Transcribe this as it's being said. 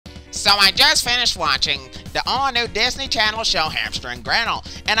So I just finished watching the all-new Disney Channel show Hamster and Gretel,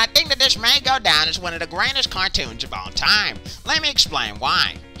 and I think that this may go down as one of the greatest cartoons of all time. Let me explain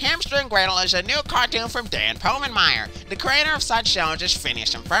why. Hamster and Gretel is a new cartoon from Dan Povenmire, the creator of such shows as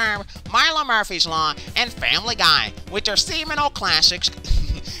Phineas and Ferb, Milo Murphy's Law, and Family Guy, which are seminal classics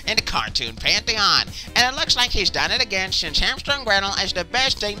in the cartoon pantheon. And it looks like he's done it again, since Hamster and Gretel is the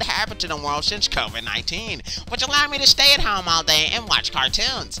best thing to happen to the world since COVID-19, which allowed me to stay at home all day and watch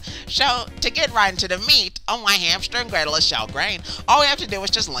cartoons. So, to get right into the meat on why Hamster and Gretel is so great, all we have to do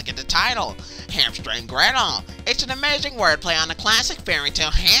is just look at the title, Hamster and Gretel. It's an amazing wordplay on the classic fairy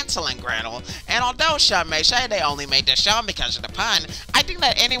tale Hansel and Gretel, and although some may say they only made the show because of the pun, I think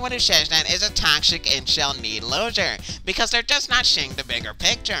that anyone who says that is a toxic incel need loser, because they're just not seeing the bigger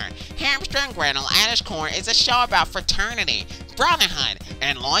picture. Hamster and Gretel at its core is a show about fraternity, brotherhood,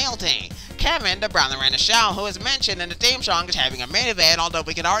 and loyalty. Kevin, the brother in the show, who is mentioned in the theme song as having a minivan, although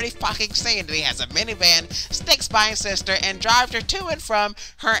we can already fucking see that he has a minivan, sticks by his sister and drives her to and from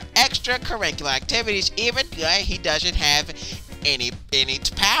her extracurricular activities, even though he doesn't have any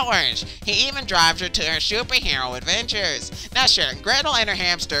powers. He even drives her to her superhero adventures. Now sure, Gretel and her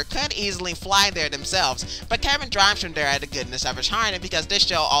hamster could easily fly there themselves, but Kevin drives them there out of the goodness of his heart and because this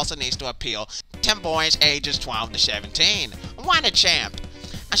show also needs to appeal to boys ages 12 to 17. What a champ!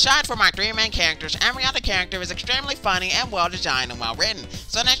 Aside from our three main characters, every other character is extremely funny and well designed and well written,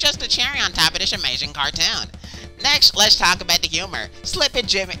 so that's just the cherry on top of this amazing cartoon. Next, let's talk about the humor.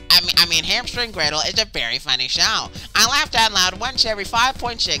 Hamster and Gretel is a very funny show. I laughed out loud once every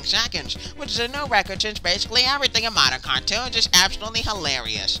 5.6 seconds, which is a new record since basically everything in modern cartoons is absolutely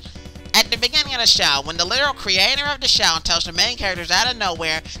hilarious. At the beginning of the show, when the literal creator of the show tells the main characters out of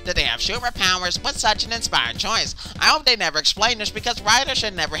nowhere that they have superpowers, what's such an inspired choice? I hope they never explain this because writers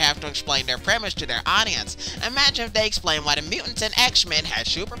should never have to explain their premise to their audience. Imagine if they explain why the mutants in X-Men have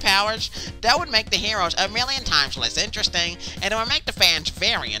superpowers. That would make the heroes a million times less interesting, and it would make the fans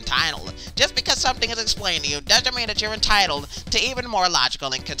very entitled. Just because something is explained to you doesn't mean that you're entitled to even more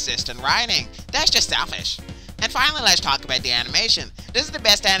logical and consistent writing. That's just selfish. And finally, let's talk about the animation. This is the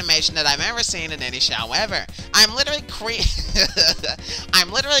best animation that I've ever seen in any show ever. I'm literally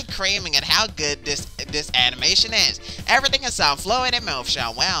creaming at how good this animation is. Everything is so fluid and moves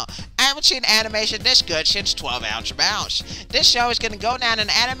so well. I haven't seen animation this good since 12 Ounce Mouse. This show is going to go down in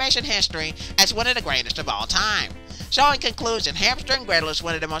animation history as one of the greatest of all time. So in conclusion, Hamster and Gretel is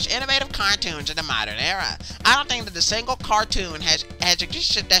one of the most innovative cartoons in the modern era. I don't think that a single cartoon has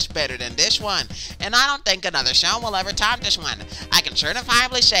existed that's better than this one, and I don't think another show will ever top this one. I can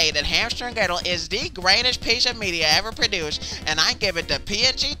certifiably say that Hamster and Gretel is the greatest piece of media ever produced, and I give it the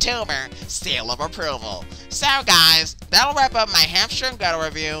PNG Tuber seal of approval. So guys, that'll wrap up my Hamster and Gretel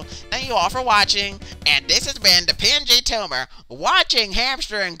review. Thank you all for watching, and this has been the PNG Tuber, watching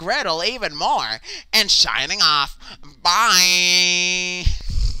Hamster and Gretel even more, and signing off. Bye!